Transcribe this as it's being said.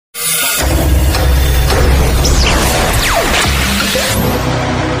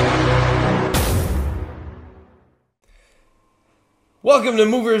Welcome to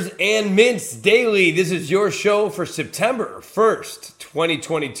Movers and Mints Daily. This is your show for September 1st,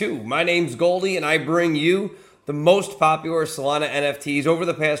 2022. My name's Goldie, and I bring you the most popular Solana NFTs over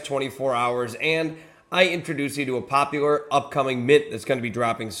the past 24 hours, and I introduce you to a popular upcoming mint that's going to be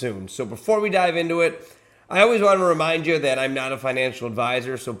dropping soon. So before we dive into it, I always want to remind you that I'm not a financial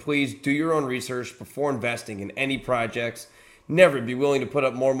advisor, so please do your own research before investing in any projects. Never be willing to put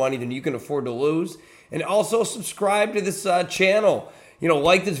up more money than you can afford to lose. And also subscribe to this channel.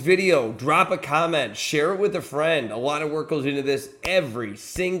 Like this video, drop a comment, share it with a friend. A lot of work goes into this every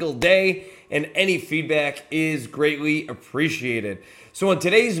single day, and any feedback is greatly appreciated. So on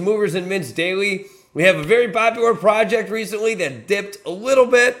today's Movers and Mints Daily, we have a very popular project recently that dipped a little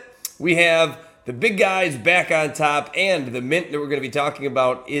bit. We have the big guys back on top, and the mint that we're going to be talking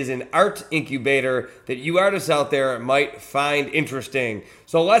about is an art incubator that you artists out there might find interesting.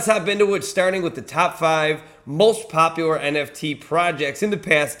 So let's hop into it, starting with the top 5 most popular NFT projects in the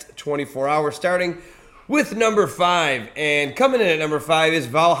past 24 hours, starting with number 5. And coming in at number 5 is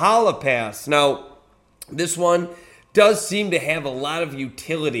Valhalla Pass. Now, this one does seem to have a lot of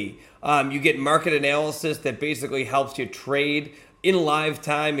utility. You get market analysis that basically helps you trade in live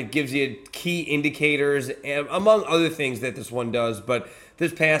time. It gives you key indicators, and among other things that this one does. But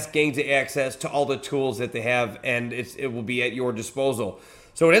this pass gains you access to all the tools that they have, and it will be at your disposal.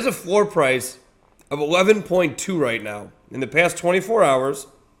 So it has a floor price of 11.2 right now. In the past 24 hours,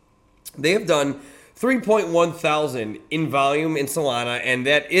 they have done 3.1 thousand in volume in Solana, and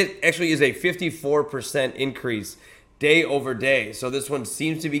that it actually is a 54% increase day over day. So this one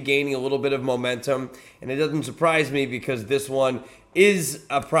seems to be gaining a little bit of momentum, and it doesn't surprise me because this one is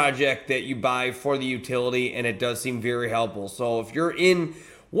a project that you buy for the utility, and it does seem very helpful. So if you're in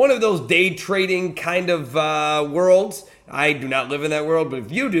one of those day trading kind of worlds, I do not live in that world, but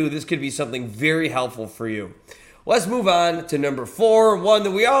if you do, this could be something very helpful for you. Let's move on to number 4, one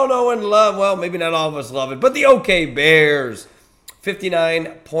that we all know and love. Well, maybe not all of us love it, but the OK Bears.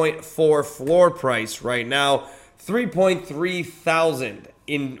 59.4 floor price right now. 3.3 thousand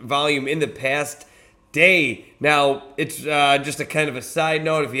in volume in the past day. Now, it's just a kind of a side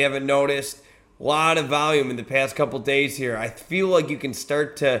note if you haven't noticed. A lot of volume in the past couple days here. I feel like you can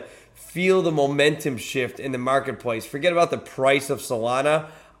start to feel the momentum shift in the marketplace. Forget about the price of Solana.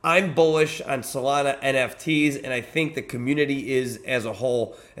 I'm bullish on Solana NFTs, and I think the community is as a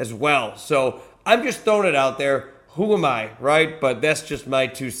whole as well. So I'm just throwing it out there. Who am I, right? But that's just my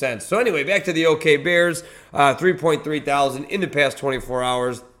 2 cents. So anyway, back to the OK Bears. 3.3 thousand in the past 24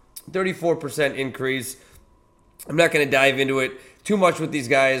 hours. 34% increase. I'm not going to dive into it too much with these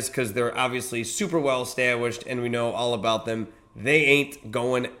guys because they're obviously super well established and we know all about them. They ain't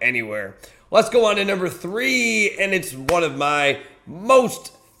going anywhere. Let's go on to number 3, and it's one of my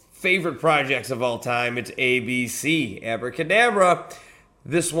most favorite projects of all time. It's ABC, Abracadabra.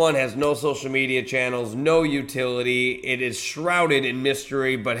 This one has no social media channels, no utility. It is shrouded in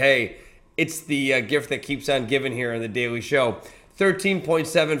mystery, but hey, it's the gift that keeps on giving here on the Daily Show.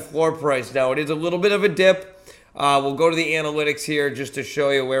 13.7 floor price. Now, it is a little bit of a dip. We'll go to the analytics here just to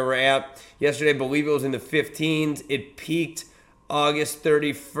show you where we're at. Yesterday, I believe it was in the 15s. It peaked August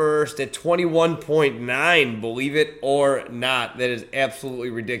 31st at 21.9, believe it or not. That is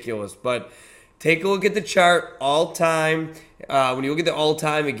absolutely ridiculous. But take a look at the chart all time. When you look at the all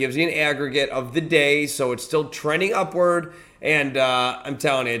time, it gives you an aggregate of the day, so it's still trending upward. And I'm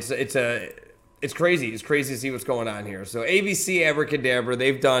telling you, it's crazy. It's crazy to see what's going on here. So ABC Abracadabra,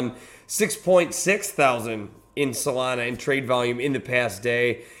 they've done 6.6 thousand in Solana in trade volume in the past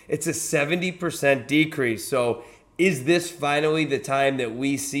day. It's a 70% decrease. So is this finally the time that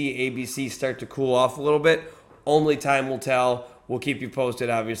we see ABC start to cool off a little bit? Only time will tell. We'll keep you posted,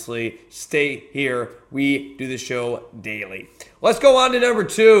 obviously. Stay here. We do the show daily. Let's go on to number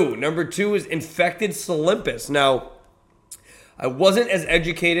 2. Number 2 is Infected Solympus. Now, I wasn't as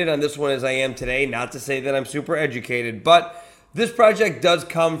educated on this one as I am today. Not to say that I'm super educated, but this project does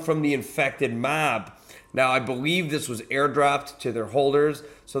come from the Infected Mob. Now, I believe this was airdropped to their holders,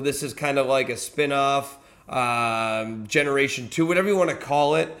 so this is kind of like a spin-off, Generation 2, whatever you want to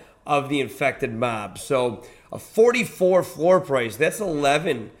call it, of the Infected Mob. So a 44 floor price. That's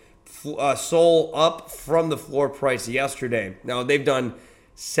 11 SOL up from the floor price yesterday. Now, they've done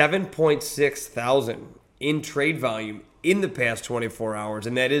 7.6 thousand in trade volume in the past 24 hours,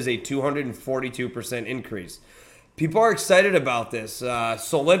 and that is a 242% increase. People are excited about this.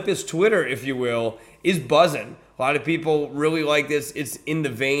 Solympus Twitter, if you will, is buzzing. A lot of people really like this. It's in the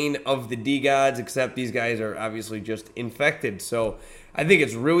vein of the D-Gods, except these guys are obviously just infected. So I think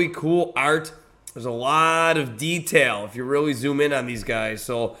it's really cool art. There's a lot of detail if you really zoom in on these guys.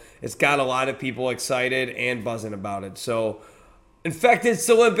 So it's got a lot of people excited and buzzing about it. So Infected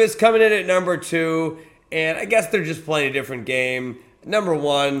Olympus coming in at number 2, and I guess they're just playing a different game. Number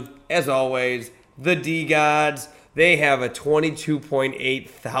 1, as always, the D-Gods. They have a 22.8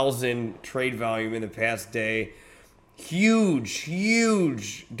 thousand trade volume in the past day.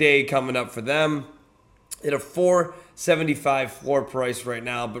 Huge day coming up for them. At a $4.75 floor price right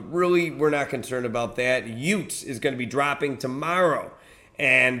now, but really we're not concerned about that. Utes is going to be dropping tomorrow,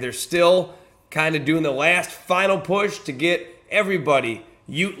 and they're still kind of doing the last final push to get everybody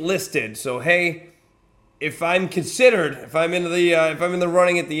Ute listed. So hey, if I'm considered, if I'm in the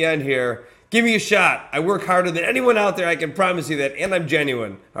running at the end here, give me a shot. I work harder than anyone out there. I can promise you that, and I'm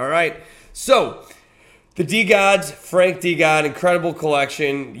genuine. All right. So the D-Gods, Frank D-God, incredible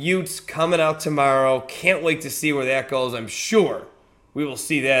collection. Utes coming out tomorrow. Can't wait to see where that goes. I'm sure we will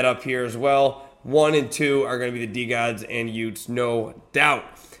see that up here as well. 1 and 2 are going to be the D-Gods and Utes, no doubt.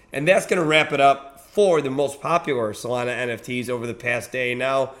 And that's going to wrap it up for the most popular Solana NFTs over the past day.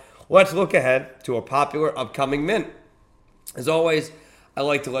 Now, let's look ahead to a popular upcoming mint. As always, I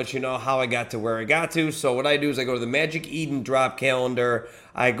like to let you know how I got to where I got to. So what I do is I go to the Magic Eden drop calendar.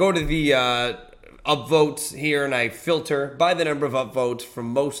 I go to the upvotes here, and I filter by the number of upvotes from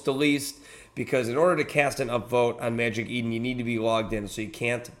most to least, because in order to cast an upvote on Magic Eden, you need to be logged in, so you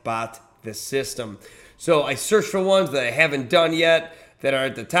can't bot the system. So I search for ones that I haven't done yet that are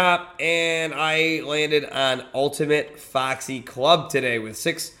at the top, and I landed on Ultimate Foxy Club today with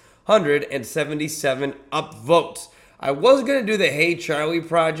 677 upvotes. I was going to do the Hey Charlie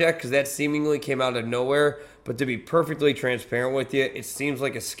project because that seemingly came out of nowhere, but to be perfectly transparent with you, it seems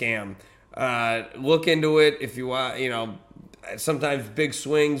like a scam. Look into it if you want. Sometimes big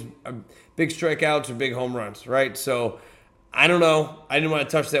swings, big strikeouts, or big home runs, right? So I don't know. I didn't want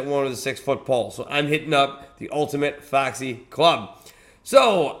to touch that one with a 6-foot pole, so I'm hitting up the Ultimate Foxy Club.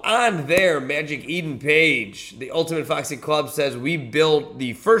 So on their Magic Eden page, the Ultimate Foxy Club says we built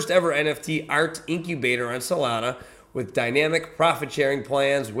the first ever NFT art incubator on Solana with dynamic profit sharing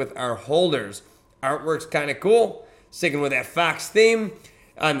plans with our holders. Artwork's kind of cool. Sticking with that Fox theme.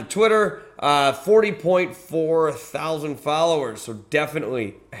 On the Twitter, 40.4 thousand followers, so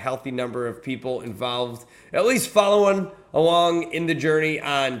definitely a healthy number of people involved, at least following along in the journey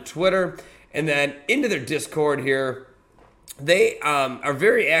on Twitter. And then into their Discord here, they are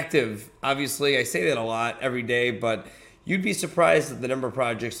very active. Obviously, I say that a lot every day, but you'd be surprised at the number of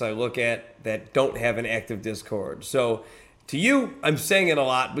projects I look at that don't have an active Discord. So to you, I'm saying it a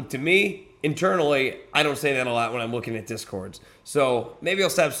lot, but to me, internally, I don't say that a lot when I'm looking at Discords. So maybe I'll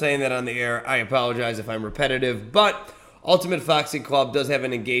stop saying that on the air. I apologize if I'm repetitive, but Ultimate Foxy Club does have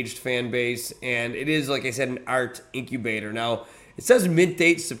an engaged fan base, and it is, like I said, an art incubator. Now, it says mint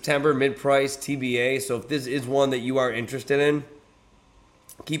date September, mint price TBA, so if this is one that you are interested in,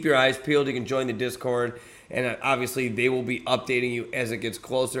 keep your eyes peeled. You can join the Discord, and obviously they will be updating you as it gets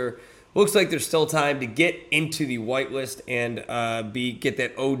closer. Looks like there's still time to get into the whitelist and get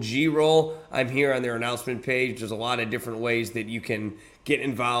that OG role. I'm here on their announcement page. There's a lot of different ways that you can get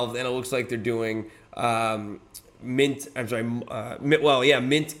involved, and it looks like they're doing mint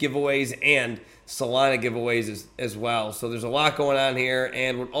giveaways and Solana giveaways as well. So there's a lot going on here,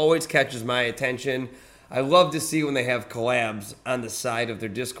 and what always catches my attention, I love to see when they have collabs on the side of their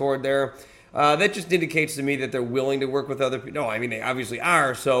Discord there. That just indicates to me that they're willing to work with other people. No, I mean, they obviously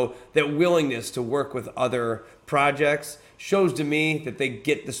are. So that willingness to work with other projects shows to me that they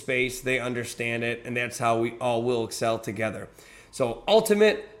get the space, they understand it, and that's how we all will excel together. So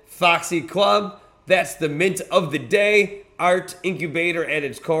Ultimate Foxy Club, that's the mint of the day. Art incubator at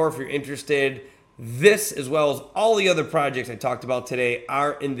its core if you're interested. This, as well as all the other projects I talked about today,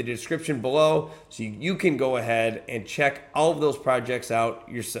 are in the description below. So you can go ahead and check all of those projects out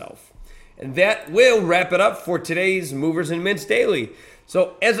yourself. And that will wrap it up for today's Movers and Mints Daily.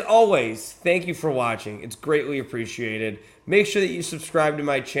 So as always, thank you for watching. It's greatly appreciated. Make sure that you subscribe to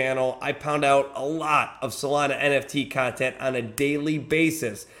my channel. I pound out a lot of Solana NFT content on a daily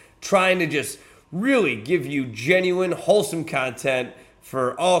basis, trying to just really give you genuine, wholesome content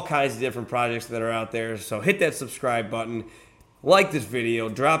for all kinds of different projects that are out there. So hit that subscribe button. Like this video,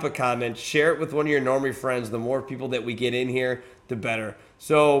 drop a comment, share it with one of your normie friends. The more people that we get in here, the better.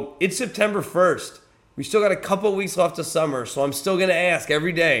 So it's September 1st. We still got a couple weeks left of summer, so I'm still going to ask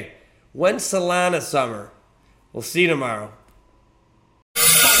every day, when's Solana summer? We'll see you tomorrow.